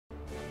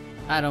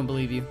I don't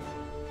believe you.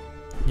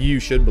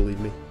 You should believe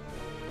me.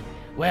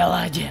 Well,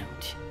 I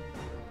don't.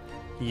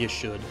 You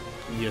should.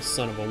 You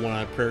son of a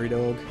one-eyed prairie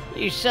dog.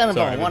 You son of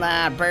a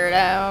one-eyed prairie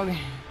dog.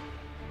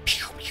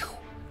 Pew, pew,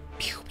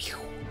 pew, pew.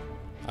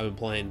 I've been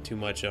playing too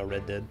much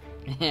Red Dead.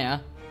 Yeah.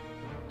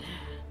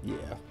 Yeah.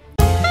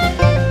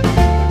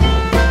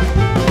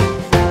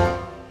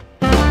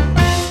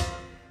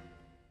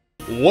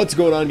 What's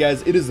going on,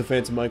 guys? It is the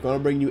Phantom Michael.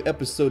 I'm bringing you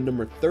episode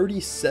number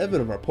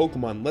 37 of our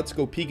Pokemon Let's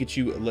Go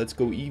Pikachu, Let's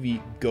Go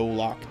Eevee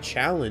GoLocke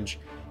Challenge.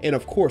 And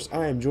of course,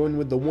 I am joined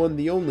with the one,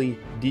 the only,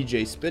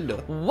 DJ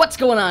Spinda. What's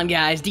going on,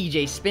 guys?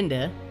 DJ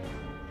Spinda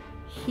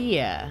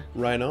here.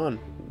 Right on.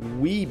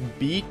 We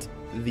beat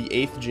the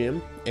 8th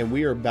gym, and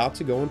we are about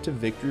to go into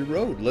Victory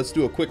Road. Let's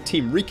do a quick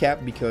team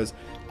recap, because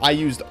I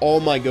used all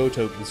my Go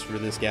tokens for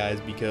this, guys,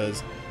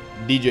 because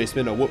DJ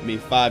Spinda whooped me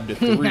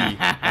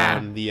 5-3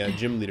 on the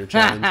gym leader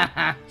challenge.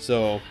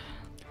 So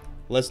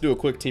let's do a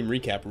quick team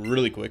recap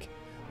really quick.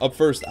 Up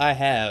first, I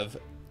have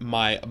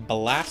my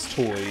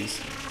Blastoise,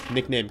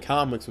 nicknamed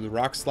Comics, with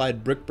Rock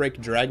Slide, Brick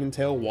Break, Dragon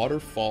Tail,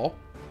 Waterfall.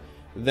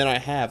 Then I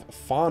have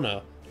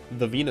Fauna,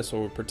 the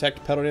Venusaur, with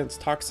Protect, Petal Dance,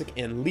 Toxic,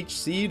 and Leech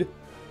Seed.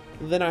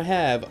 Then I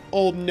have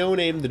Old No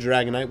Name, the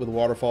Dragonite, with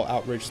Waterfall,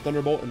 Outrage,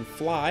 Thunderbolt, and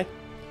Fly.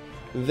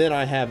 Then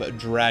I have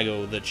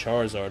Drago, the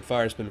Charizard,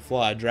 Fire Spin,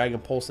 Fly, Dragon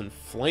Pulse, and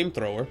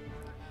Flamethrower.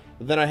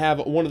 Then I have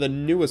one of the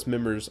newest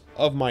members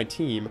of my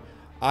team.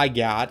 I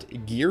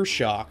got Gear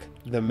Shock,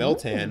 the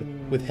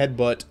Meltan, with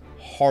Headbutt,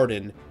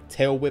 Harden,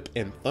 Tail Whip,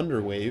 and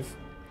Thunder Wave.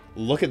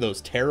 Look at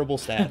those terrible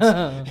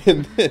stats.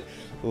 And then,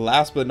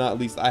 last but not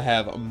least, I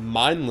have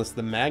Mindless,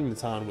 the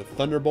Magneton, with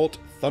Thunderbolt,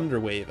 Thunder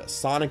Wave,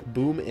 Sonic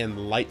Boom,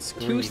 and Light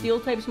Screen. 2 steel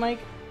types, Mike?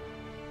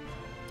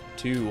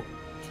 2.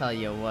 Tell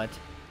you what.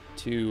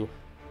 2.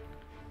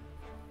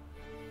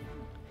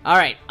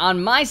 Alright,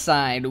 on my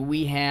side,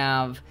 we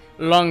have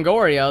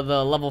Longoria,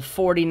 the level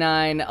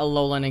 49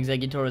 Alolan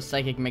Exeggutor with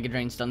Psychic, Mega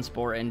Drain, Stun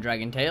Spore, and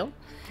Dragon Tail.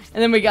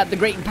 And then we got the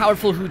great and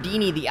powerful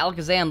Houdini, the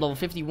Alakazam, level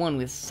 51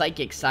 with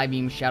Psychic,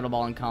 Psybeam, Shadow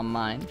Ball, and Calm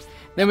Mind.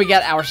 Then we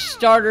got our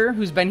starter,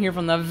 who's been here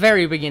from the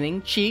very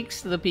beginning,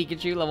 Cheeks, the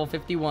Pikachu, level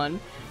 51,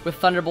 with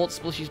Thunderbolt,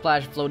 Splishy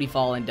Splash, Floaty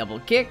Fall, and Double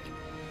Kick.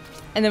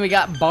 And then we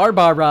got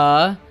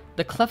Barbara,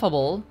 the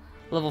Clefable,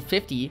 level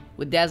 50,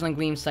 with Dazzling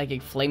Gleam,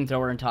 Psychic,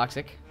 Flamethrower, and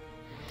Toxic.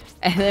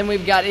 And then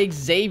we've got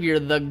Xavier,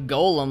 the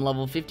Golem,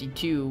 level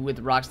 52, with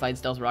Rock Slide,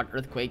 Stealth Rock,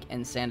 Earthquake,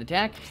 and Sand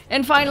Attack.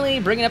 And finally,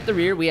 bringing up the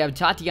rear, we have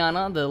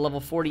Tatiana, the level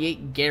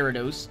 48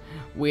 Gyarados,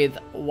 with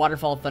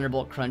Waterfall,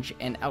 Thunderbolt, Crunch,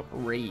 and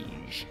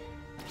Outrage.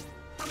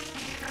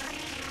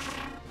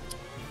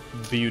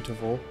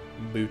 Beautiful.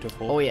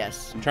 Beautiful. Oh,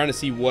 yes. I'm trying to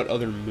see what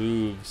other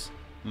moves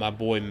my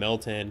boy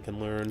Meltan can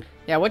learn.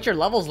 Yeah, what's your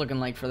levels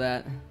looking like for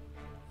that?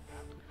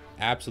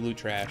 Absolute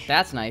trash.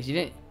 That's nice. You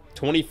didn't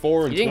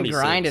 24 and 26. You didn't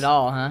grind at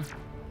all, huh?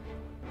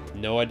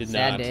 No, I did not.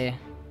 Sad day.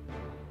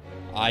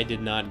 I did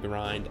not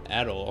grind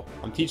at all.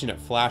 I'm teaching at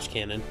Flash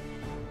Cannon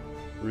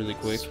really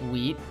quick.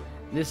 Sweet.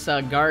 This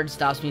guard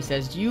stops me and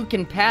says, you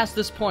can pass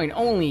this point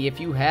only if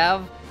you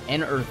have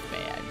an Earth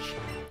badge.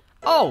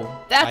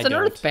 Oh, that's an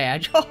Earth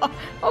badge.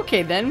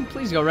 Okay, then,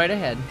 please go right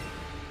ahead.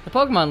 The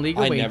Pokemon League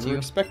awaits you. I never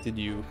expected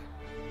you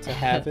to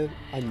have it.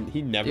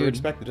 He never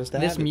expected us to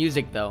have it. This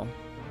music, though,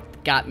 it's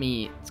got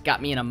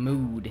me in a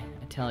mood,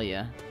 I tell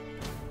ya.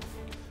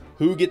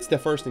 Who gets the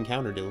first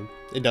encounter, Dylan?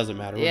 It doesn't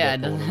matter. Yeah,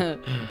 it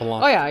doesn't.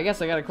 Oh, yeah, I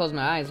guess I gotta close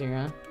my eyes here,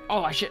 huh?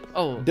 Oh, I should.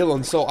 Oh.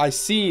 Dylan, so I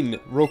seen,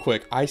 real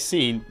quick,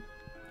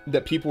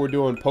 that people were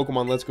doing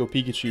Pokemon Let's Go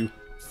Pikachu,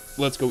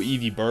 Let's Go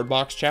Eevee Bird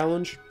Box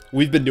Challenge.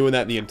 We've been doing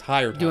that the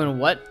entire time. Doing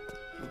what?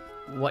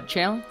 What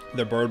challenge?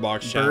 The Bird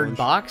Box Challenge. Bird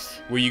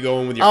Box? Where you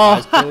go in with your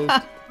eyes closed.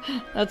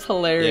 That's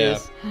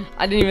hilarious. Yeah.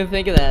 I didn't even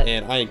think of that.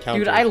 And I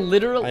encountered. Dude, I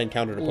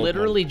encountered a Pokemon.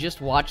 Literally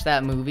just watched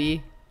that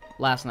movie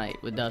last night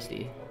with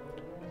Dusty.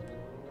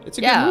 It's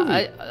a good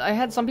movie. I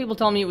had some people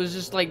tell me it was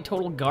just like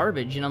total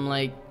garbage, and I'm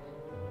like,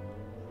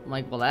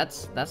 well,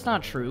 that's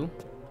not true.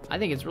 I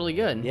think it's really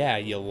good. Yeah,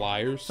 you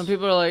liars. Some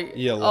people are like,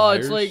 you oh,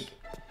 liars.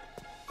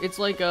 it's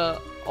like a,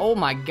 oh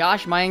my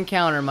gosh, my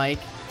encounter, Mike.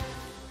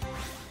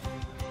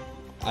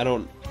 I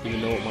don't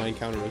even know what my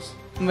encounter is.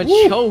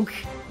 Machoke.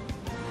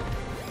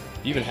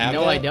 You even have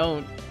No, that? I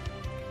don't.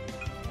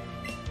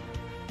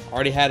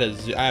 I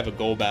have a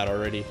Golbat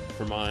already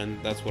for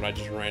mine. That's what I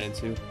just ran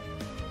into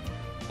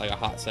like a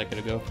hot second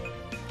ago.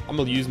 I'm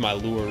gonna use my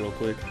lure real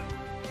quick.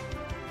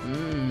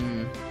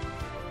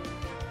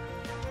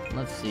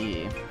 Let's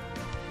see.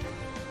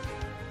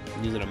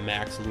 I'm using a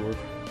max lure.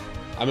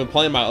 I've been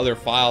playing my other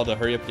file to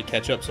hurry up to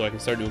catch up so I can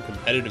start doing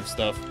competitive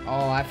stuff.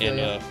 Oh, I feel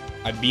you. And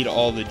I beat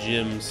all the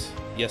gyms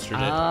yesterday.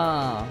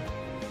 Ah.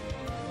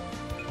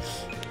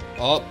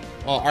 Oh,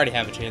 I already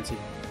have a Chansey.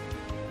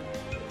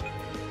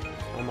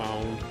 Come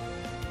on.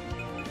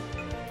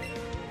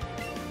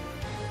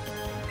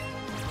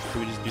 Should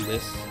we just do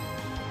this?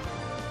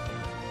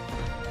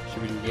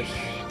 Should we do this?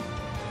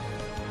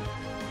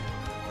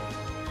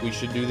 We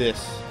should do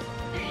this.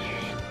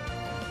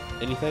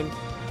 Anything?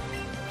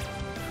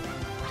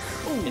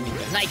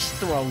 Ooh, nice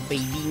throw,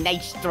 baby.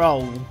 Nice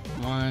throw.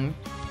 1,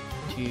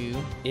 2,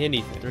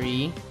 Anything.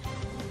 3.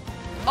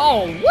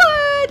 Oh,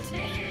 what?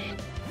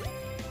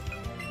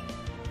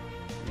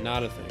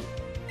 Not a thing.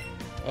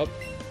 Oh,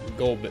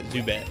 gold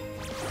Zubat.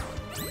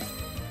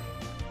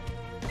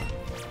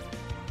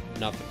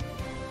 Nothing.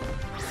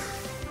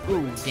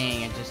 Ooh,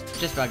 dang, I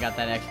just about got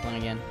that X1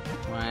 again.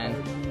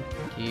 1,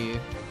 2,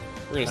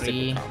 We're gonna stick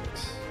 3. with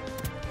comics.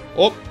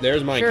 Oh,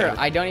 there's my Sure,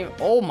 encounter. I don't even.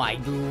 Oh my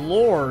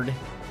lord.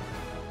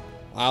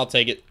 I'll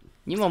take it.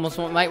 You almost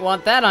might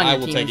want that on I your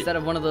will team take it. instead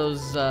of one of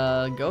those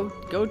go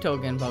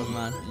token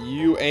Pokemon.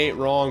 You ain't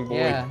wrong, boy.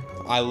 Yeah.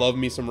 I love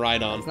me some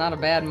Rhydon. It's not a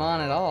bad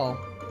mon at all.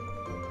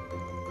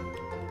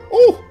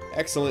 Oh,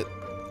 excellent.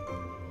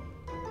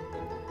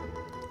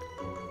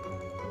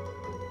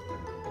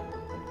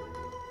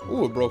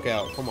 Ooh, it broke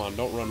out. Come on,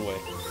 don't run away.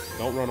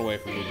 Don't run away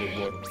from me, good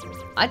boy.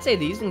 I'd say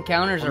these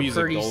encounters I'm are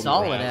using pretty golden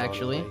solid, Raz on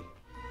actually. today.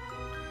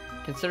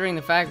 Considering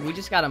the fact we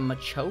just got a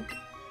Machoke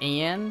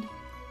and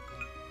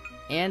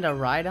a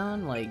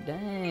Rhydon, like,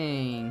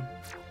 dang.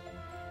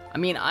 I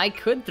mean, I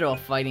could throw a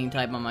fighting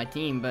type on my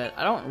team, but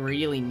I don't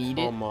really need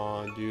it. Come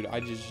on, dude. I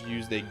just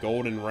used a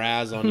golden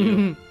Raz on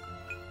you.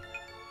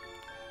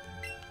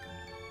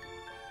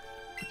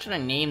 What should I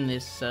name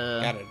this?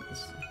 Got it.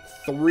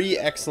 3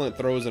 excellent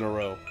throws in a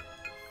row.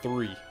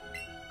 3.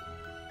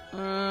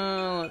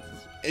 Let's...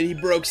 And he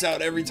breaks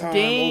out every time.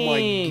 Dang, Oh my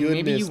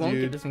goodness, maybe you won't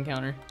dude. get this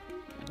encounter.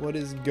 What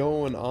is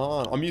going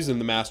on? I'm using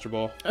the Master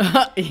Ball.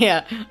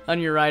 Yeah, on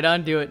your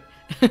Rhydon, do it.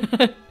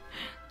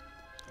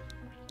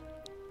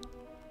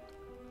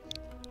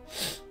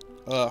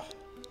 Ugh.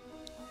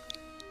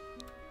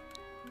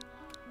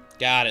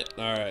 Got it.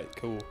 Alright,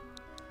 cool.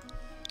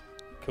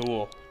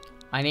 Cool.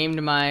 I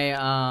named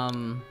my,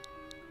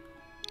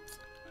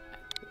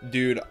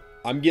 Dude,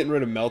 I'm getting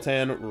rid of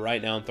Meltan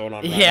right now and throwing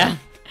on Rhydon. Yeah.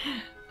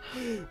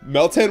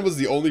 Meltan was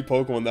the only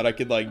Pokemon that I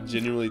could, like,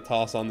 genuinely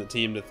toss on the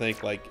team to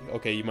think, like,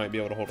 okay, you might be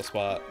able to hold a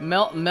spot.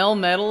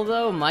 Melmetal,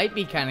 though, might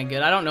be kind of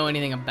good. I don't know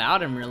anything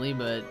about him, really,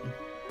 but...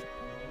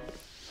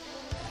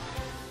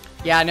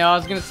 Yeah, no, I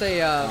was gonna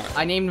say,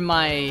 I named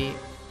my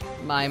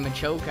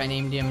Machoke, I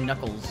named him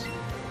Knuckles.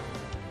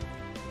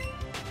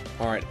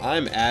 Alright,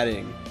 I'm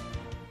adding,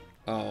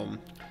 Look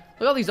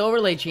at all these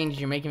overlay changes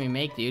you're making me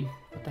make, dude.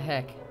 What the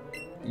heck?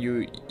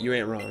 you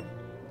ain't wrong.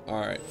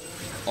 Alright.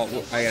 Oh,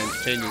 well, I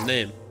gotta change his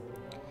name.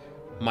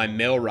 My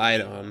male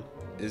Rhydon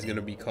is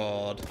gonna be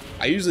called...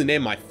 I usually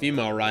name my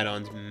female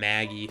Rhydons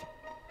Maggie.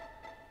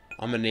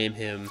 I'm gonna name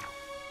him...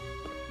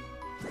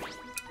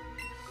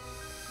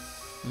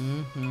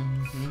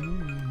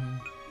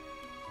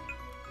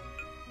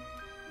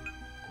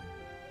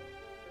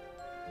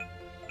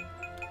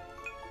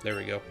 There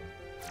we go.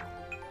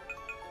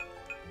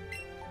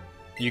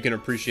 You can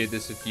appreciate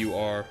this if you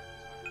are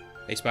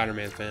a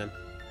Spider-Man fan.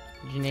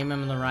 Did you name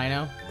him the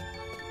Rhino?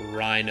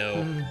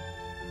 Rhino.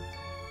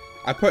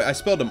 I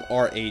spelled him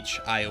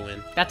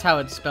R-H-I-O-N. That's how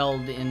it's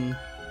spelled in...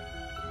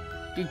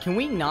 Dude, can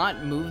we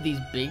not move these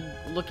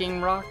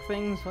big-looking rock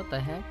things? What the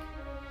heck?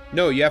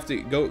 No, you have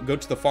to go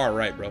to the far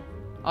right, bro.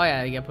 Oh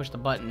yeah, you gotta push the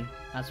button.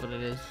 That's what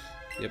it is.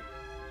 Yep.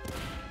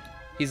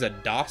 He's a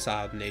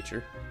docile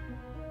nature.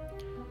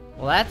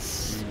 Well,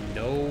 that's...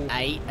 No.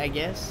 I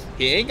guess.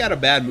 He ain't got a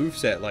bad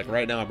moveset like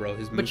right now, bro.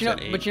 His But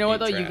moveset you know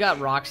what though? ain't You trash. got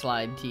Rock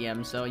Slide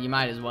TM, so you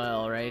might as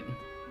well, right?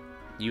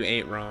 You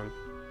ain't wrong.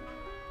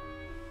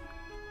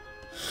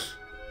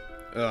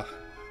 Ugh.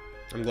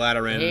 I'm glad I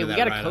ran Hey, into we that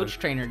got a Rhydon. coach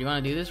trainer. Do you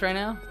want to do this right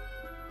now?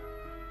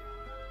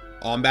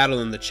 Oh, I'm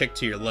battling the chick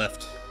to your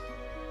left.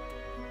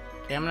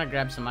 Okay, I'm gonna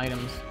grab some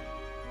items.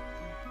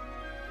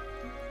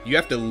 You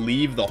have to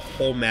leave the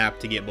whole map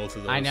to get both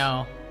of those. I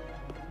know.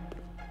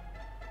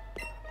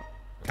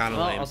 Kind of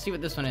Well, lame. I'll see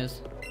what this one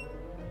is.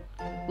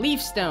 Leaf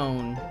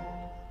Stone.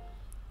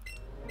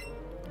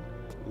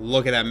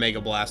 Look at that Mega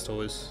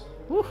Blastoise.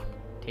 Whew,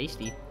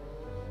 tasty.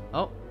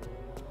 Oh.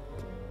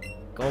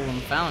 Golem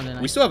Fountain.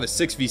 We still have a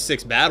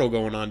 6v6 battle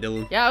going on,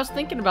 Dylan. Yeah, I was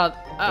thinking about.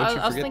 I was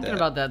forget thinking that.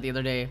 about that the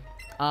other day.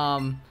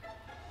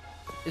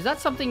 Is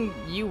that something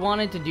you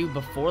wanted to do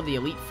before the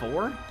Elite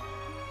Four?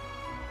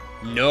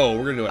 No,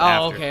 we're gonna do it Oh,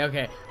 after. okay,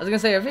 okay. I was gonna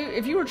say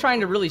if you were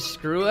trying to really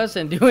screw us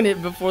and doing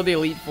it before the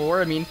Elite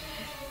Four, I mean,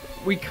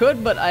 we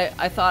could. But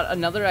I thought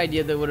another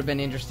idea that would have been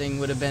interesting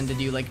would have been to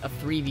do like a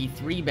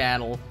 3v3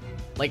 battle,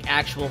 like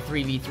actual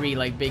 3v3,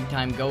 like big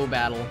time go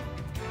battle,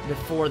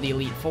 before the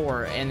Elite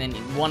Four, and then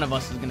one of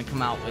us is gonna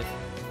come out with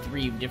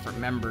 3 different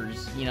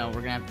members. You know,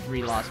 we're gonna have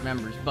 3 lost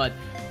members, but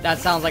that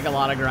sounds like a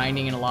lot of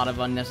grinding and a lot of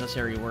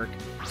unnecessary work.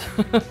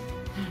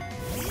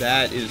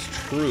 That is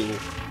true,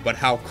 but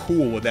how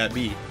cool would that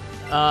be?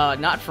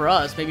 Not for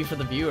us, maybe for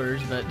the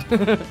viewers, but...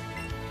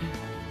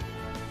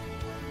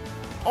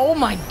 Oh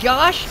my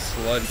gosh!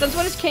 Sludge. Since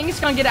when does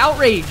Kangaskhan get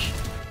outrage?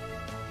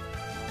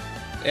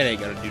 It ain't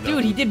gonna do nothing.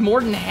 Dude, he did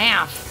more than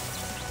half.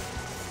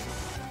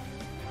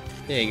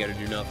 It ain't gonna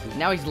do nothing.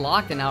 Now he's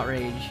locked in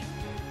outrage.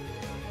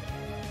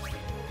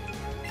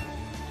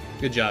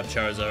 Good job,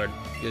 Charizard.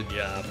 Good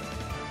job.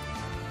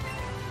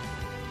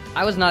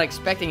 I was not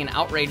expecting an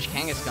outraged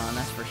Kangaskhan,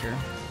 that's for sure.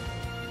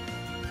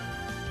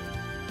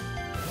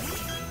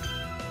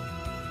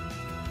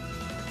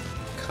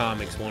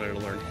 comics wanted to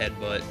learn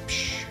headbutt.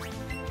 Psh.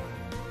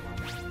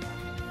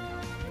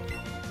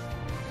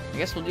 I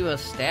guess we'll do a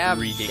stab,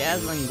 Ridiculous.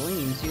 dazzling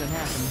gleam, see what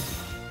happens.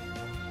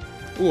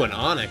 Ooh, an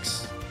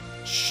onyx.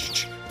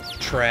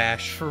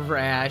 Trash.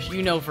 Trash,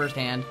 you know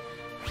firsthand.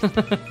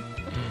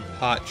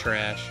 Hot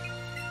trash.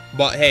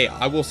 But hey,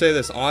 I will say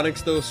this: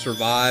 Onyx though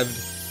survived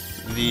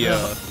the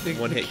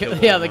one-hit kill.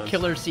 Yeah, the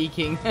killer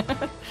seeking.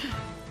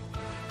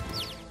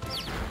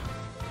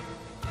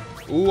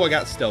 Ooh, I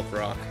got Stealth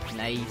Rock.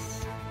 Nice.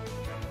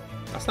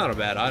 That's not a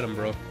bad item,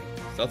 bro.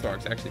 Stealth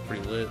Rock's actually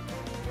pretty lit.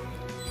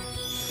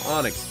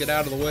 Onyx, get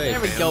out of the way. There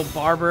we man. go,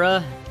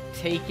 Barbara.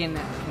 Taking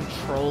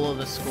control of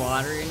the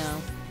squatter, you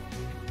know.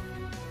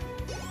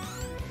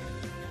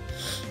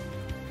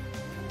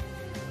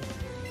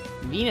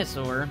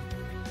 Venusaur.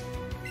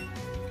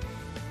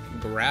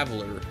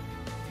 Graveler.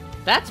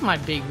 That's my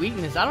big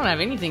weakness. I don't have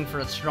anything for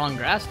a strong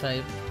grass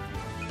type.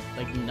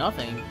 Like,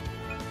 nothing.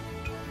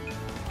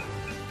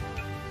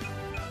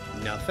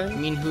 Nothing? I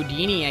mean,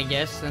 Houdini, I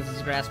guess, since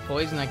it's grass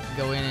poison, I could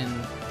go in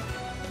and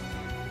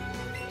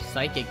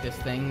psychic this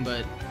thing,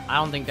 but I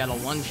don't think that'll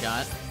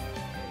one-shot.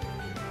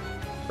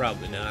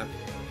 Probably not.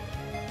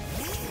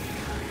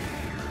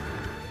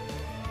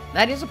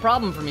 That is a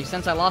problem for me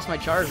since I lost my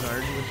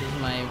Charizard, which is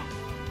my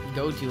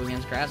go-to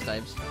against grass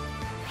types.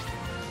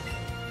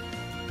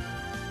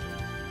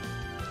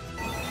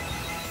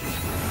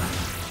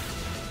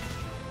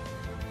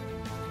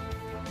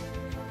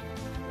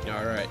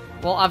 Alright.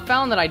 Well, I've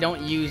found that I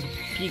don't use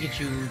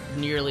Pikachu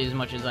nearly as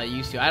much as I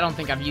used to. I don't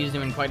think I've used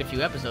him in quite a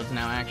few episodes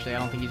now, actually. I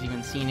don't think he's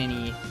even seen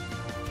any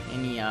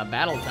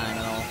battle time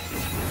at all.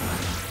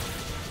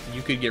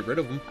 You could get rid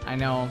of him I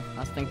know. I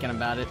was thinking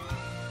about it.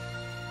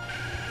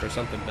 for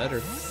something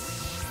better.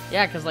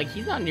 Yeah, because, like,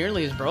 he's not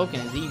nearly as broken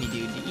as Eevee,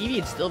 dude. Eevee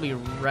would still be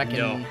wrecking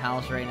No.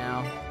 house right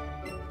now.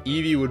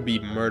 Eevee would be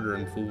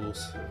murdering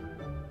fools.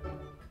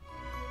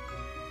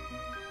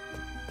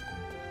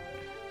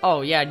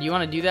 Oh, yeah, do you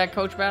want to do that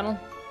coach battle?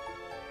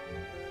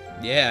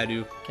 Yeah, I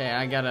do. Okay,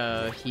 I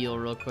gotta heal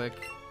real quick.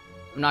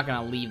 I'm not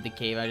gonna leave the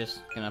cave, I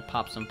just gonna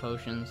pop some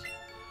potions.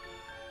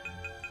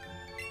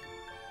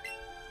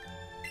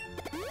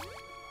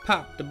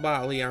 Pop the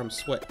bottle, I'm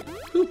sweating.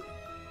 Whew.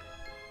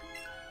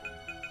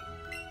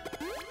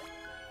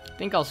 I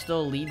think I'll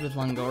still lead with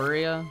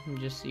Longoria and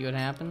just see what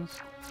happens.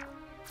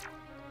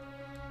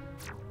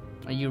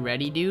 Are you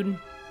ready, dude?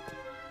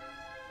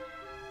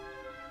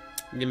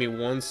 Give me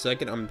 1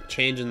 second. I'm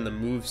changing the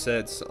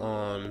movesets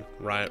on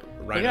right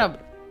Look now.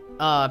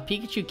 up.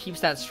 Pikachu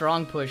keeps that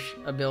strong push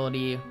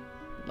ability,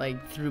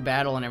 like, through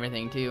battle and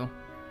everything, too.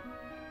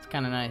 It's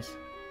kind of nice.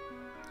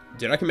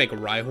 Dude, I can make a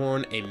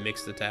Rhyhorn a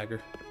mixed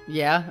attacker.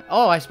 Yeah.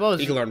 Oh, I suppose.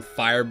 He can learn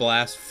Fire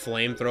Blast,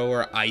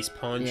 Flamethrower, Ice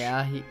Punch,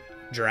 Yeah,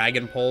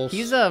 Dragon Pulse,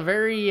 he's a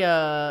very,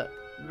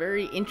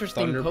 very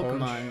interesting Thunder Pokemon.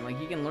 Punch. Like,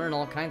 he can learn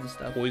all kinds of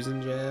stuff.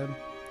 Poison Jab.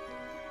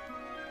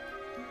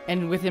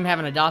 And with him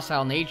having a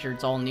docile nature,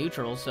 it's all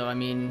neutral, so, I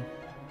mean...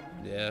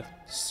 Yeah,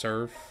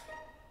 Surf.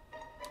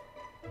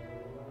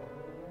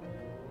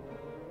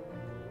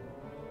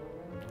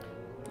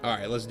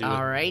 Alright, let's do it.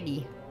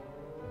 Alrighty.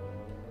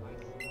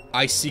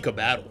 I seek a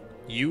battle.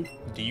 You?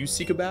 Do you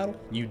seek a battle?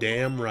 You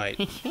damn right.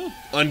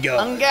 On guard.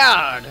 On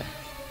guard!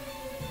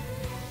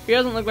 He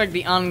doesn't look like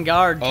the on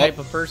guard type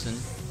of person.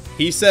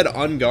 He said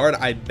on guard.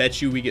 I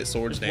bet you we get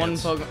Swords One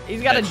Dance. Pokemon.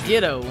 He's got a Bet you.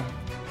 Ditto.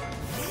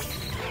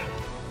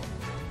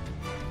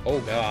 Oh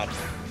god.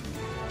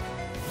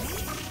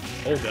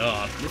 Oh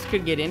god. This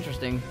could get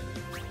interesting.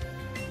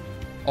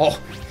 Oh.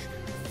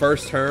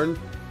 First turn.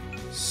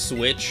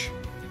 Switch.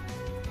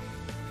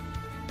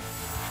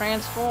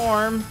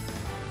 Transform.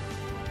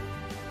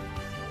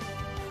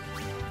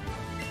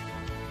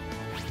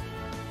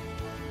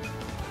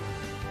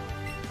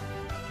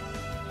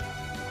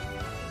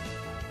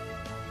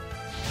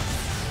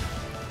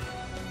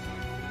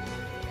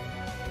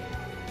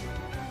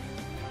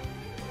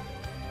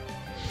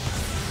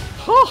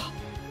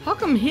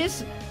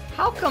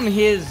 How come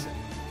his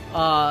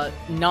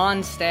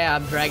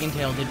non-stab Dragon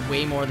Tail did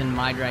way more than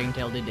my Dragon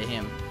Tail did to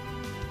him?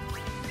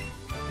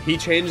 He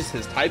changes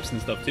his types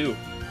and stuff too.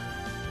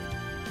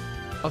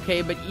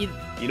 Okay, but You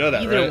know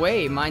that, either right?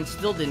 way, mine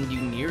still didn't do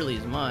nearly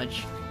as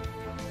much.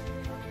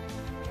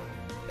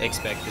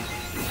 Expected.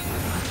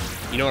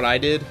 You know what I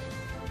did,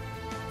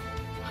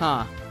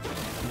 Huh.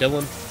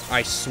 Dylan?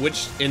 I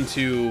switched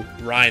into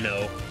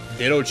Rhino.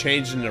 Ditto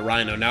changed into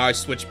Rhino. Now I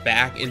switched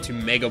back into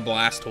Mega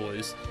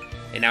Blastoise.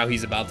 And now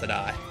he's about to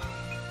die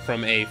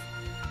from a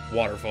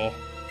waterfall.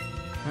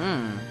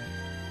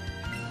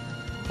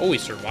 Oh, he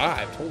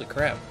survived. Holy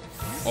crap.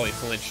 Oh, he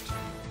flinched.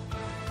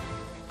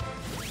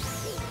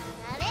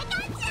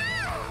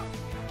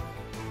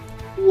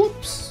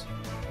 Whoops.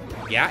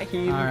 Got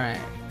him.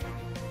 Alright.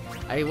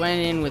 I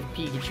went in with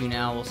Pikachu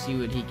now. We'll see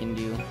what he can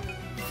do.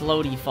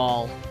 Floaty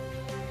Fall.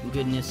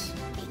 Goodness.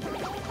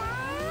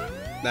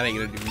 That ain't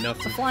gonna do It's a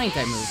nothing. flying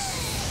type move.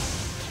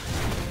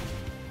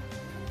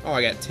 Oh,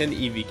 I got 10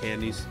 Eevee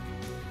candies.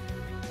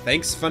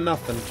 Thanks for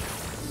nothing.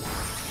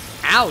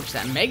 Ouch,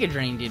 that Mega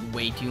Drain did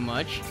way too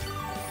much.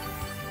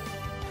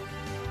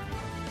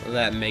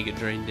 That Mega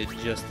Drain did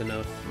just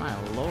enough. My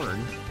lord.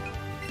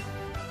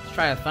 Let's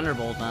try a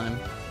Thunderbolt on him.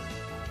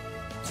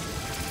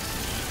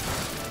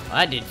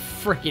 That did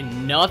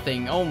freaking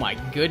nothing. Oh my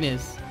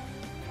goodness.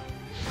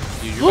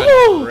 Dude, you're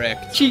about to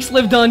wreck. Cheeks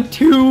lived on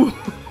 2.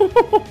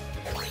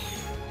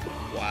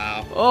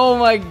 Wow. Oh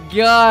my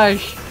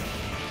gosh.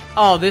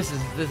 Oh, this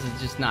is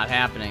just not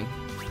happening.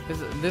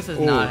 This is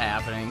not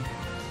happening.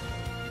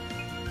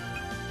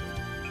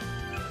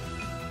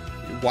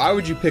 Why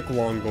would you pick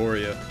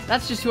Longoria?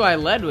 That's just who I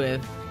led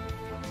with.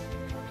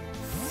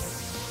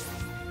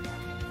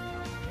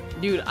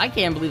 Dude, I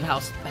can't believe how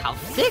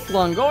thick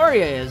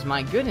Longoria is.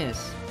 My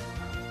goodness.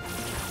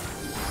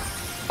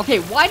 Okay,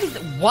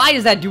 why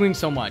is that doing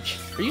so much?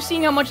 Are you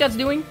seeing how much that's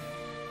doing?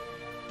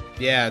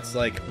 Yeah, it's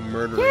like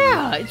murdering.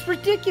 Yeah, it's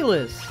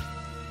ridiculous.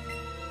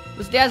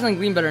 This Dazzling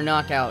Gleam better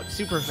knock out.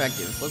 Super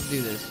effective. Let's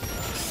do this.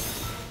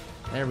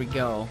 There we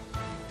go.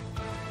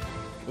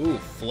 Ooh,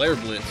 Flare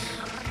Blitz.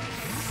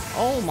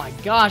 Oh my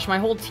gosh, my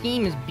whole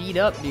team is beat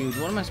up, dude.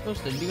 What am I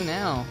supposed to do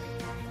now?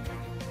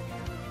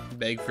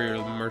 Beg for your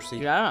mercy.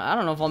 Dude, I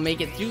don't know if I'll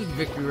make it through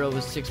Victory Road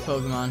with 6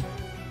 Pokemon.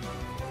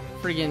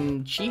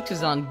 Friggin' Cheeks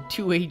is on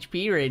 2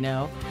 HP right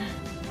now.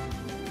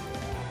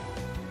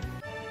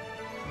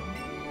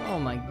 Oh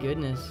my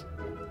goodness.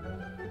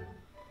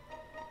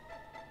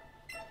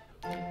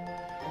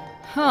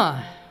 Huh,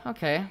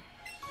 okay.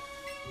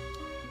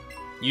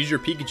 Use your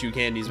Pikachu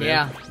candies, man.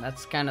 Yeah,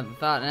 that's kind of the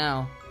thought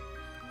now.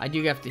 I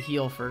do have to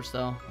heal first,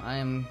 though. I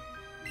am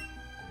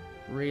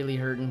really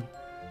hurting.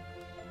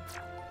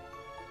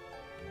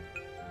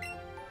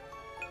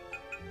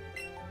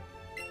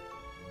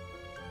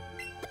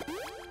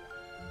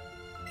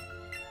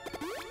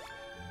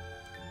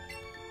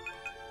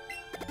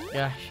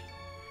 Gosh.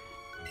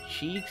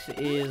 Cheeks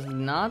is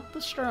not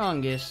the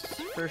strongest,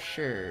 for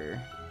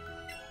sure.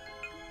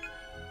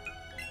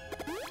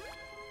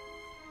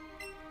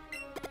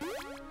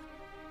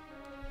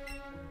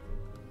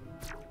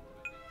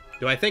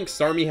 Do I think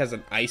Starmie has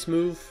an ice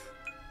move?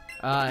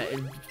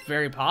 It's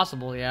very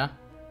possible, yeah.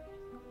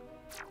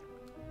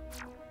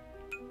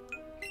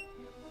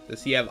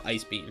 Does he have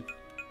Ice Beam?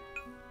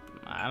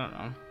 I don't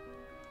know.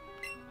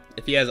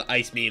 If he has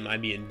Ice Beam,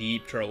 I'd be in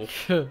deep trouble.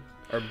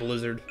 Or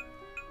Blizzard.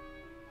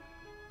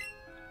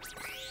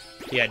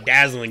 He had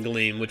Dazzling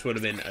Gleam, which would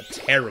have been a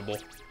terrible.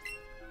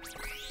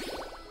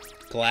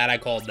 Glad I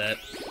called that.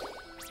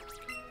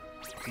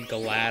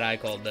 Glad I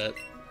called that.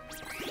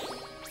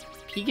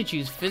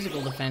 Pikachu's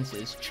physical defense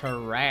is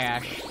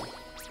trash.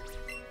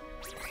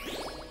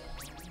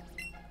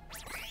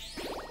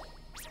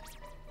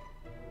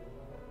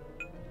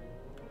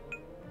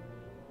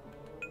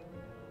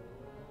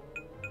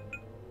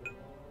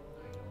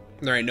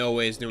 There ain't no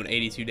way he's doing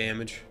 82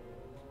 damage.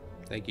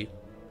 Thank you.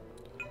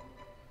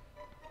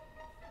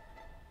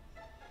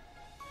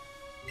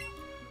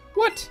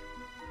 What?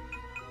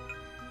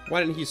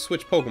 Why didn't he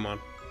switch Pokemon?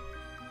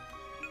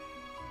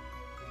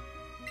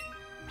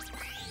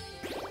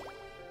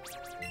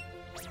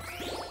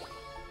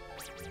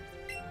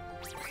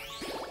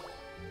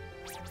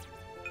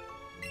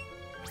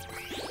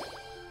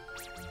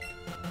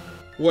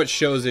 What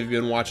shows have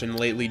you been watching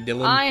lately,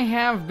 Dylan? I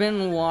have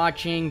been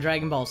watching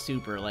Dragon Ball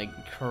Super like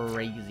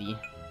crazy.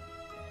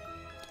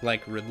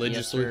 Like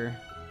religiously? Yes, sir.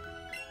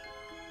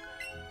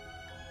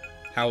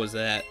 How was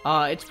that?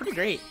 It's pretty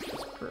great.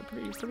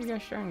 It's pretty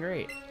gosh darn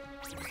great.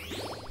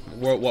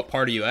 What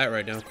part are you at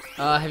right now?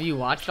 Have you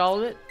watched all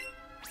of it?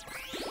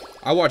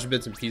 I watched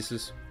bits and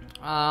pieces.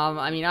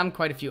 I mean, I'm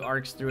quite a few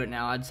arcs through it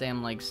now. I'd say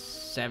I'm like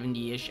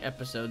 70-ish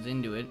episodes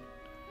into it.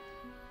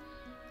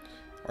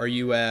 Are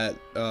you at,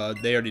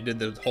 they already did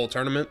the whole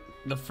tournament?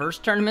 The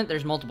first tournament?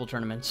 There's multiple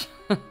tournaments.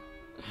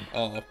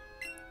 Oh.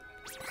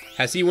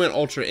 Has he went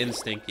Ultra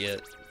Instinct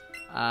yet?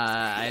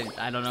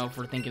 I don't know if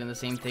we're thinking of the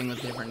same thing with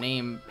a different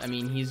name. I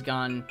mean, he's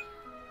gone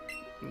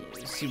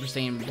Super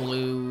Saiyan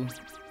Blue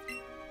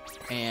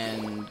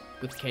and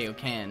with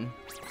Kaioken.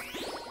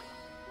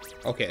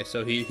 Okay,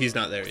 so he's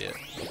not there yet.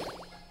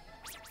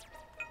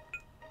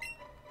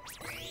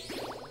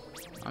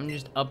 I'm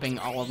just upping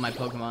all of my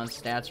Pokemon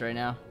stats right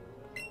now.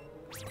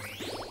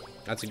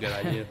 That's a good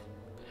idea.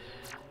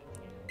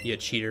 You a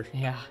cheater.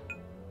 Yeah.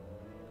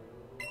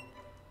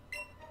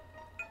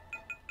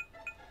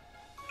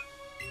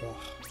 Oh.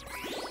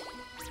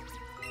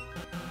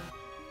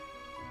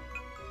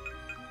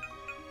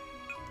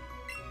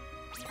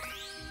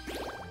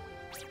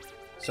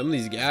 Some of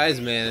these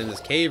guys, man, in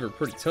this cave are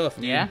pretty tough,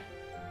 dude. Yeah?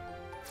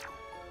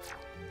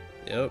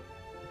 Yep.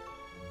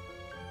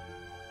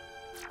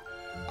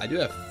 I do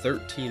have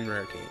 13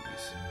 rare candies.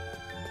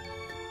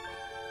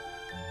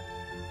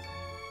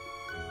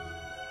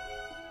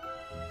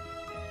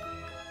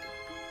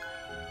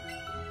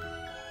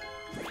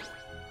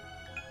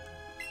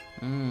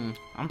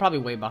 I'm probably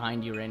way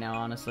behind you right now,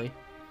 honestly.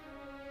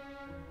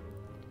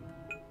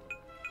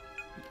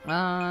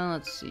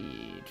 Let's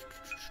see.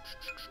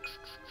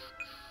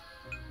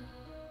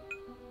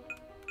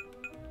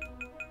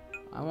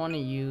 I want to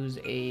use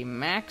a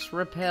Max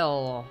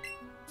Repel.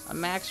 A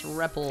Max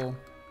Repel.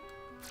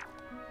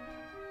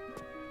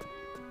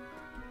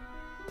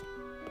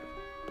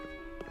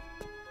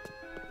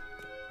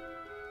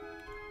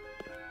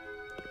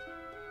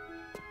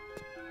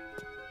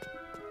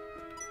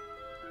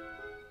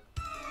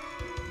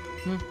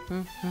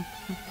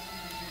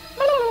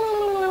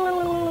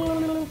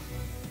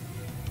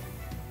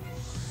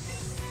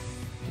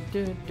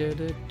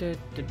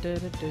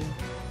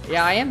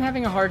 Yeah, I am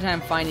having a hard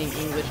time finding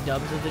English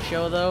dubs of the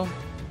show, though.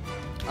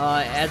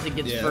 As it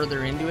gets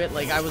further into it.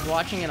 Like, I was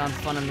watching it on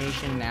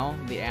Funimation Now,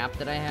 the app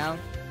that I have.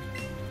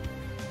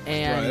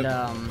 And,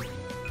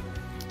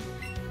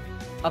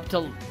 up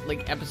to,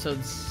 like,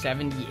 episode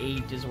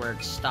 78 is where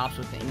it stops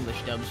with the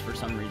English dubs for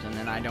some reason,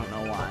 and I don't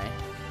know why.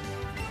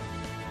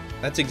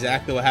 That's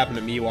exactly what happened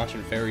to me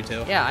watching Fairy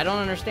Tail. Yeah, I don't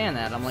understand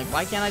that. I'm like,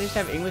 why can't I just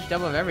have English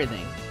dub of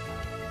everything?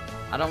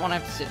 I don't want to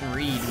have to sit and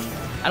read.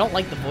 And I don't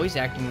like the voice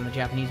acting in the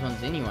Japanese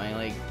ones anyway.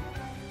 Like,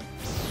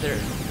 they're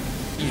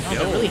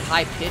really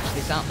high pitched.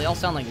 They all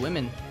sound like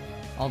women.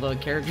 All the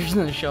characters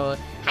in the show.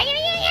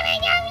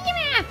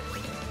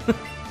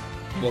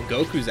 Well,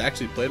 Goku's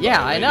actually played by Yeah,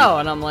 a I lady. know,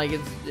 and I'm like,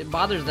 it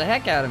bothers the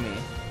heck out of me.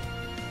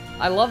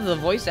 I love the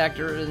voice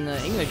actor in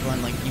the English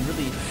one. Like, you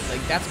really,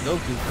 like, that's Goku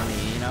for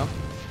me, you know?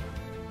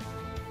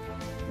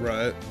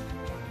 Right.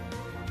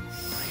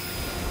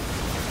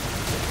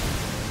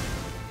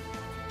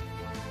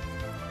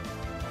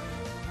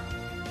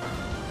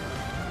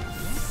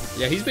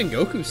 Yeah, he's been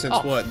Goku since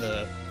what,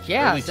 the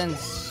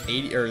since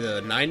 80 or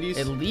the 90s?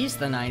 at least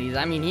the 90s.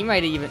 I mean, he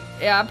might have even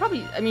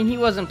probably. I mean, he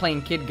wasn't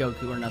playing Kid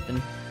Goku or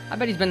nothing. I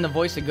bet he's been the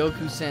voice of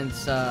Goku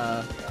since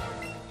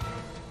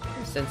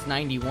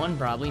 91,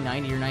 probably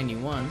 90 or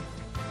 91.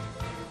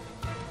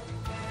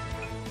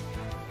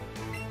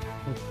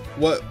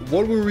 What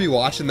were we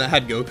watching that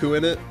had Goku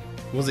in it?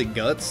 Was it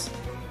Guts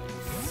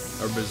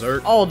or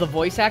Berserk? Oh, the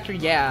voice actor?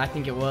 Yeah, I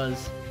think it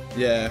was.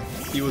 Yeah,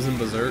 he was in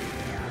Berserk.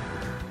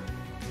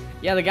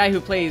 Yeah, the guy who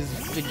plays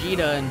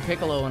Vegeta and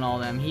Piccolo and all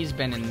them, he's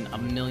been in a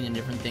million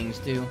different things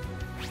too.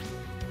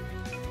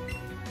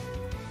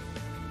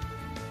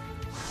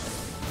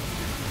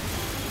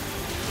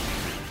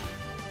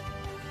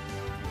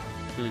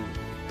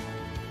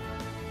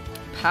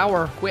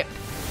 Power Whip.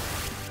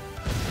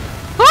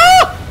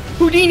 Ah!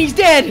 Houdini's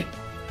dead!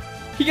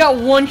 He got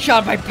one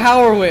shot by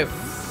Power Whip.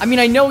 I mean,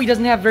 I know he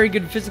doesn't have very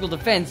good physical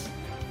defense,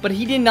 but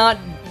he did not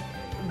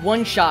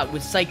one shot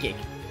with Psychic.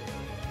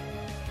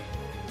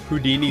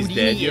 Houdini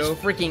dead, yo. Is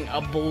freaking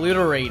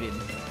obliterated.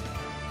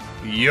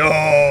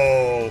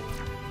 Yo!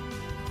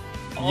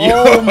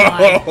 Oh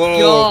my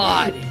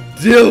god!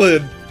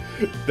 Dylan!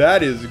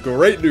 That is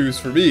great news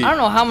for me. I don't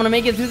know how I'm gonna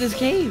make it through this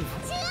cave.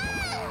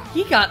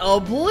 He got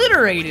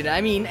obliterated.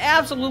 I mean,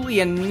 absolutely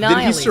annihilated.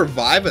 Did he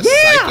survive a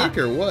psychic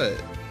or what?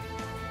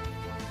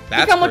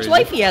 That's Look how much crazy.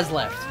 life he has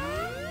left.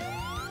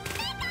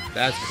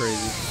 That's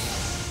crazy.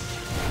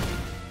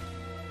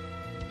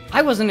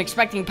 I wasn't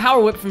expecting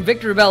Power Whip from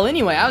Victor Bell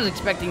anyway. I was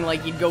expecting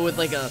like you'd go with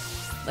like a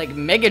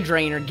Mega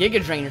Drain or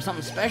Giga Drain or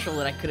something special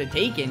that I could have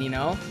taken, you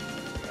know?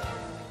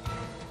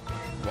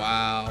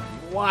 Wow.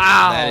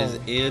 Wow. That is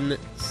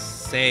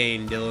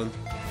insane, Dylan.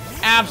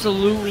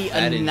 Absolutely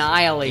That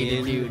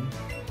annihilated, dude.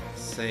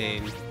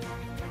 Insane.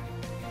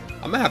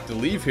 I'm gonna have to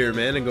leave here,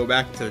 man, and go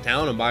back to the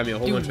town and buy me a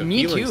whole bunch Dude, of me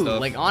healing too. stuff.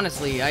 Like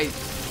honestly, I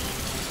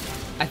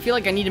feel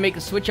like I need to make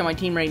a switch on my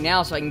team right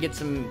now so I can get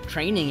some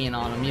training in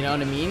on them. You know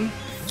what I mean?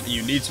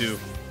 You need to.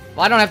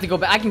 Well, I don't have to go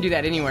back. I can do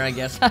that anywhere, I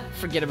guess.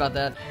 Forget about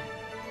that.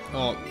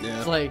 Oh, yeah.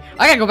 It's like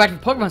I gotta go back to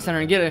the Pokemon Center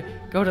and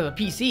go to the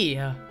PC.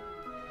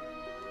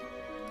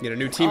 Get a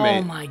new teammate.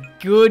 Oh my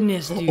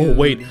goodness, dude. Oh,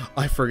 wait.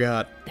 I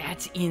forgot.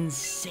 That's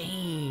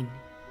insane.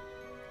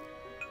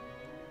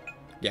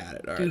 Got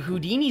it. All right. Dude,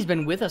 Houdini's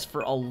been with us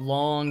for a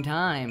long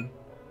time.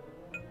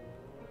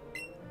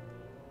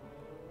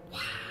 Wow.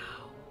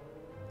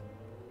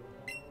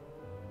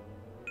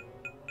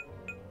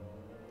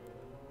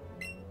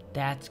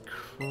 That's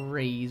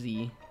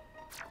crazy.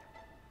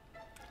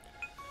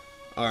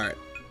 All right.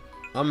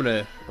 I'm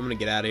gonna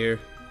get out of here.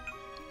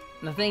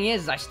 And the thing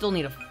is, I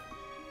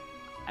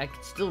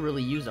could still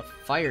really use a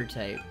fire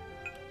type.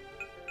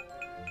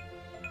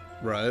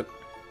 Right.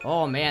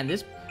 Oh man,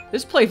 this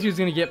playthrough's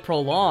gonna get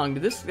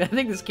prolonged. I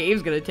think this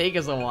cave's gonna take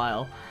us a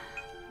while.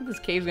 This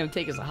cave's gonna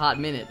take us a hot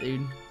minute,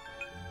 dude.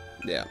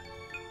 Yeah.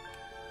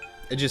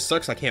 It just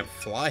sucks I can't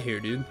fly here,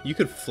 dude. You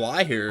could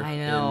fly here. I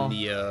know. In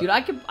the, dude,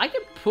 I could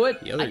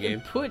put the other game.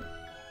 put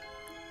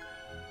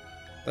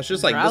That's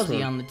just like this Drowsy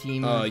one. on the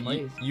team. In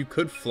place. You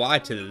could fly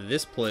to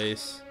this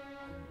place,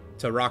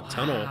 to Rock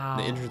Tunnel, Wow.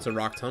 the entrance of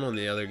Rock Tunnel in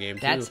the other game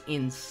too. That's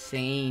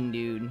insane,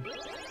 dude.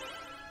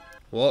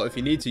 Well, if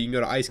you need to, you can go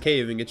to Ice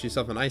Cave and get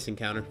yourself an ice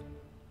encounter.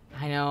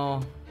 I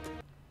know.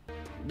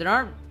 There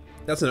aren't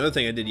That's another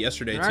thing I did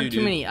yesterday there aren't too, too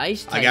dude. many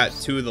ice types. I got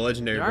 2 of the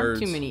legendary There aren't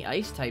birds. too many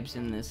ice types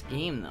in this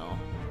game, though.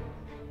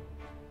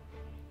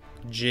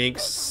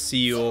 Jinx,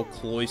 Seal,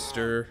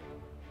 Cloyster,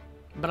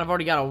 But I've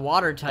already got a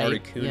water type.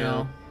 Articuno. You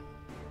know.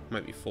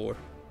 Might be 4.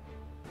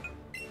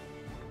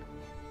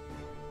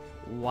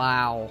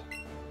 Wow.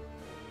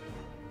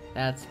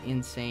 That's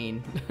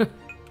insane.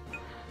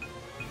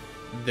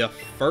 The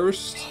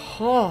first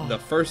Oh.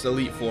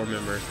 Elite 4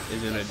 member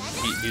is gonna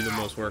do the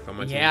most work on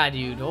my team. Yeah,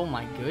 dude. Oh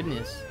my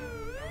goodness.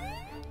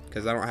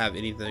 Because I don't have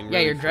anything. Yeah,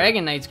 really your for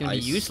Dragon Knight's gonna be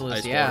ice- useless.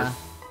 ice Yeah. water.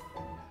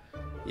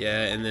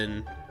 Yeah, and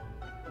then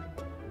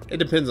It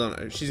depends on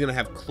her. She's gonna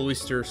have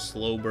Cloyster,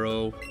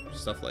 Slowbro,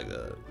 stuff like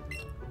that.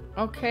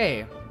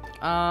 Okay.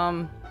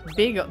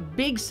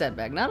 Big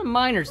setback, not a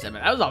minor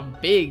setback. That was a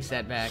big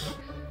setback.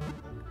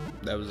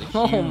 That was a huge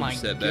Oh my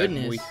setback.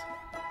 goodness.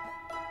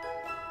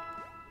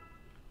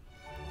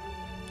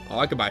 Oh,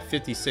 I could buy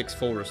 56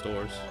 full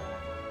restores.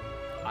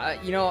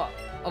 You know,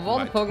 of all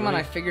the By Pokemon 20.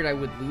 I figured I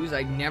would lose,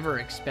 I never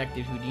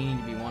expected Houdini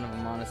to be one of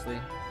them, honestly.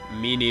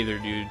 Me neither,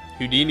 dude.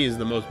 Houdini is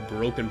the most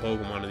broken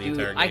Pokemon in the Dude,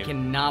 entire game. I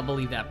cannot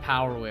believe that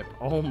Power Whip.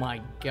 Oh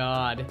my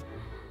god.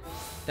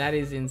 That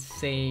is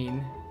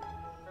insane.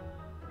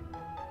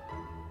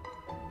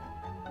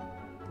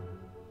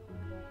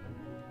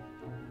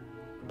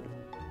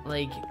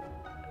 Like,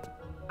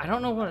 I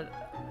don't know what...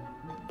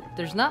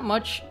 There's not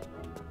much...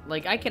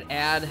 Like, I could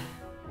add...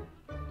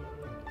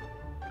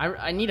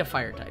 I need a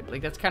fire type.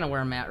 Like, that's kind of where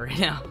I'm at right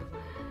now.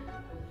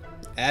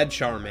 Add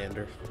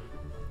Charmander.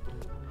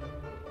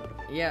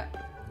 Yeah.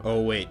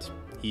 Oh, wait.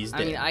 He's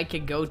dead. I mean, I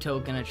could go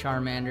token a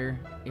Charmander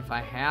if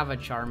I have a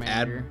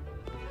Charmander.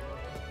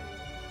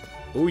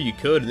 Oh, you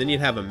could. Then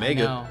you'd have a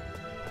Mega. No.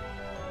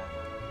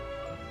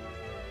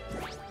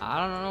 I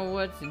don't know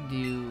what to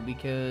do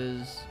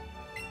because...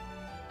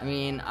 I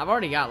mean, I've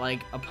already got,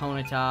 like, a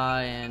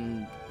Ponyta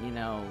and, you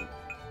know,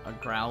 a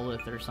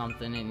Growlithe or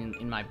something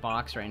in my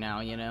box right now,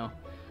 you know?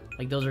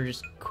 Like, those are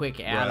just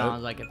quick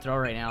add-ons I could throw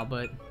right now,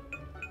 but...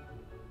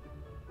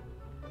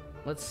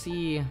 Let's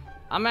see...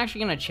 I'm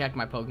actually gonna check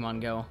my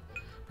Pokemon Go.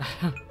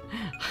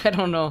 I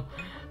don't know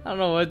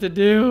what to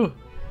do.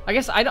 I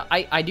guess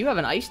I do have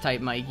an Ice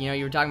type, Mike. You know,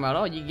 you were talking about,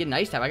 oh, you get an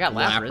Ice type. I got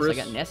Lapras. I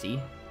got Nessie.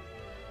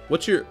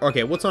 What's your...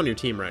 Okay, what's on your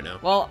team right now?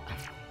 Well...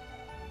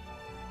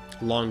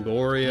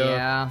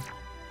 Longoria.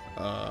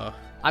 Yeah.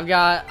 I've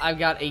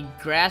got a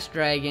Grass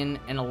Dragon,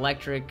 an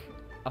Electric,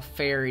 a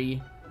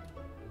Fairy,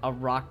 a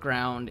Rock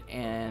Ground,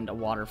 and a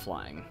Water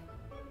Flying.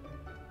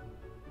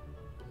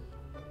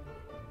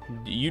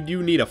 You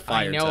do need a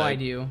fire type. I know I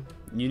do.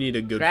 You need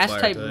a good Grass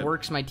fire type type.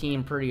 works my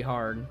team pretty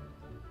hard.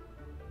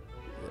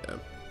 Yeah.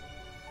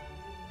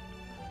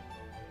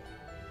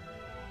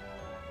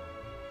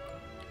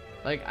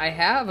 Like, I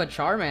have a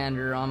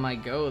Charmander on my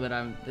go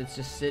that's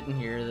just sitting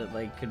here that,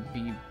 like, could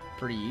be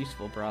pretty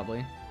useful,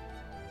 probably.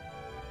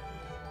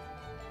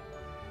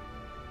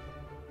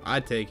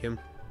 I'd take him.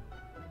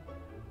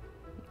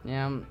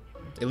 Yeah.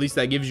 At least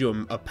that gives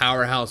you a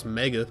powerhouse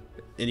Mega.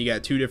 And you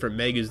got two different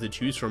Megas to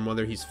choose from,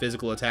 whether he's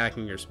physical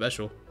attacking or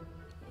special.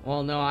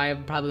 Well, no, I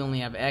probably only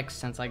have X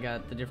since I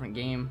got the different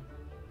game.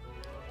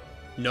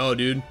 No,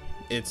 dude.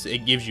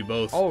 It gives you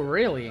both. Oh,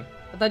 really?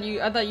 I thought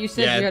you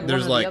said you had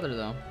one or the other,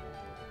 though.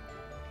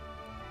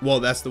 Well,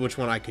 that's which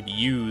one I could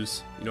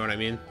use. You know what I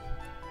mean?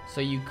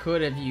 So you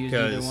could have used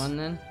either one,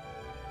 then?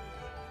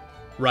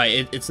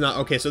 Right. It's not...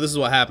 Okay, so this is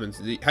what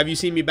happens. Have you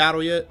seen me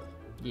battle yet?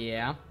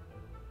 Yeah.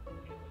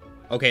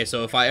 Okay,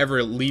 so if I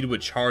ever lead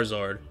with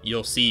Charizard,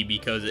 you'll see,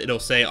 because it'll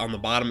say on the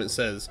bottom, it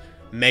says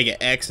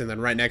Mega X, and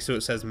then right next to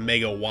it says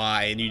Mega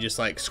Y, and you just,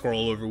 like,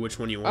 scroll over which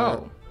one you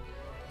want. Oh.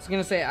 I was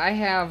gonna say, I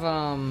have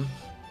a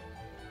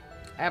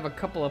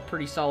couple of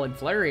pretty solid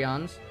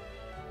Flareons.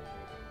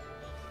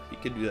 You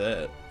could do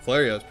that.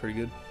 Flareon's pretty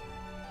good.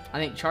 I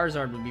think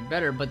Charizard would be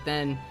better, but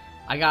then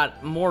I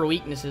got more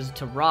weaknesses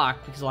to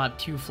Rock, because I'll have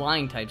two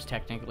flying types,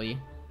 technically.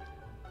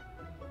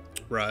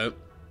 Right.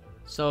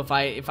 So if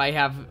I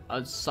have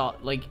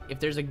if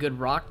there's a good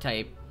Rock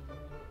type,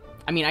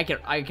 I mean, I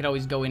could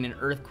always go in an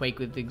Earthquake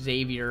with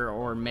Xavier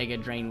or Mega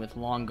Drain with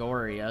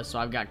Longoria, so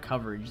I've got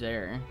coverage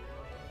there.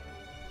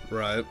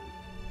 Right.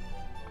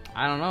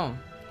 I don't know.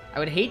 I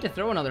would hate to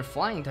throw another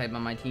flying type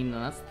on my team, though.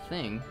 That's the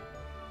thing.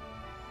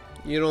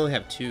 You'd only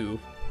have two.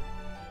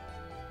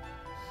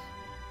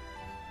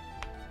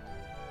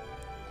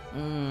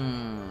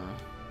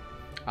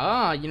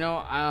 You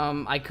know,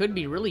 I could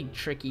be really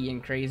tricky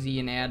and crazy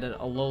and add a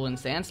Alolan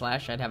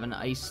Sandslash. I'd have an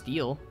Ice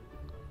Steel.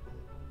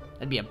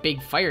 That'd be a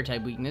big fire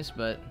type weakness,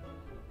 but...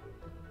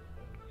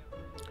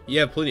 You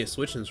have plenty of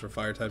switch-ins for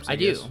fire types, I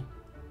do. guess.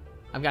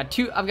 I've got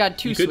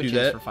two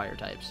switch-ins for fire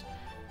types.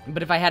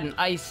 But if I had an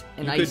Ice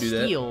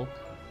Steel,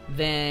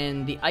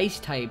 then the Ice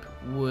type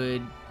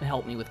would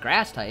help me with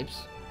Grass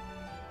types.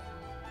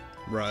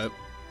 Right.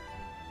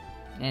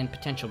 And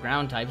potential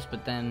ground types,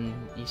 but then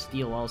he's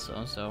Steel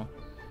also, so...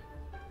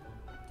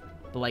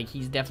 But, like,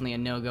 he's definitely a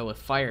no-go with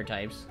fire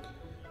types.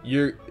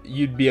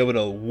 You'd be able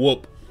to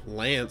whoop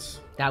Lance.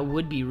 That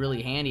would be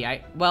really handy.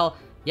 Well,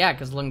 yeah,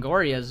 because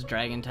Longoria's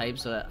dragon type,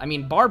 so... I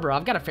mean, Barbara,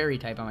 I've got a fairy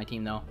type on my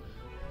team, though.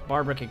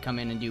 Barbara could come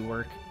in and do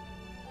work.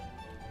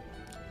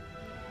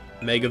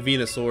 Mega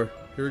Venusaur.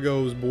 Here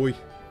goes, boy.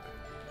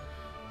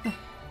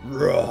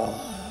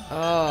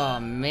 Oh,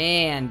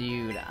 man,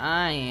 dude.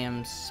 I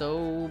am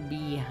so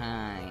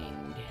behind.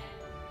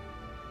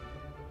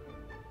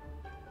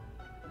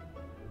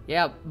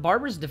 Yeah,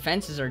 Barbara's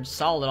defenses are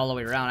solid all the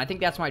way around. I think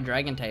that's my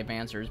dragon type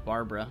answer is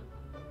Barbara.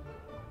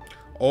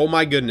 Oh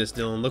my goodness,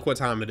 Dylan. Look what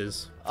time it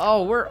is.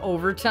 Oh, we're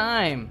over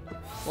time.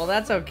 Well,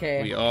 that's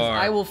okay. We are.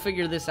 I will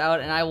figure this out,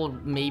 and I will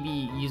maybe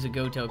use a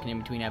Go token in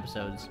between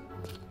episodes.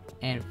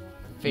 And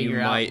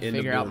figure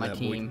out my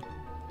team.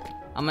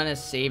 I'm gonna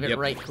save it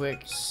right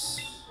quick.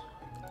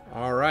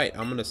 Alright,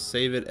 I'm gonna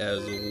save it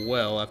as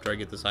well after I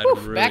get this item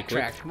really quick.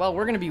 Backtracked. Well,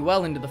 we're gonna be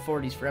well into the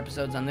 40s for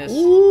episodes on this.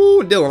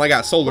 Ooh, Dylan, I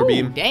got Solar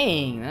Beam.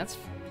 Dang, that's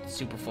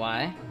super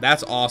fly.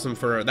 That's awesome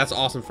for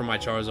my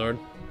Charizard.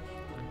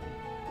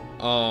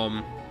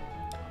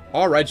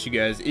 Alright, you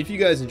guys. If you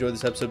guys enjoyed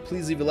this episode,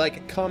 please leave a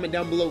like, comment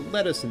down below,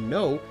 let us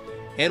know.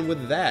 And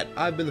with that,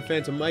 I've been the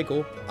Phantom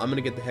Michael. I'm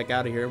gonna get the heck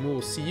out of here, and we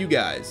will see you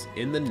guys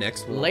in the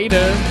next one.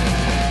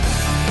 Later.